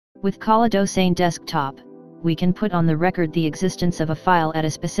With XolidoSign Desktop, we can put on the record the existence of a file at a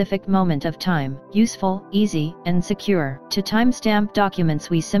specific moment of time. Useful, easy, and secure. To timestamp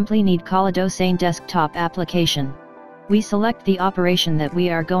documents, we simply need XolidoSign Desktop application. We select the operation that we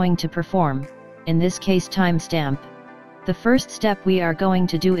are going to perform, in this case timestamp. The first step we are going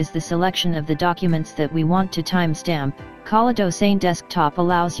to do is the selection of the documents that we want to timestamp. XolidoSign Desktop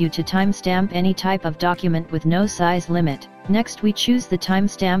allows you to timestamp any type of document with no size limit. Next we choose the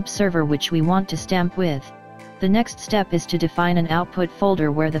timestamp server which we want to stamp with. The next step is to define an output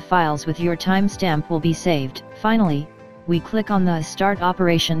folder where the files with your timestamp will be saved. Finally, we click on the Start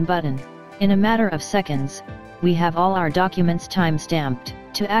Operation button. In a matter of seconds, we have all our documents timestamped.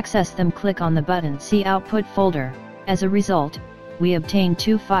 To access them, click on the button See Output Folder. As a result, we obtain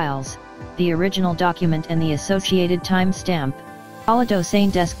two files, the original document and the associated timestamp.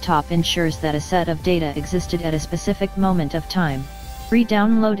 XolidoSign Desktop ensures that a set of data existed at a specific moment of time. Free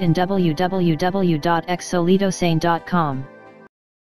download in www.xolidosign.com.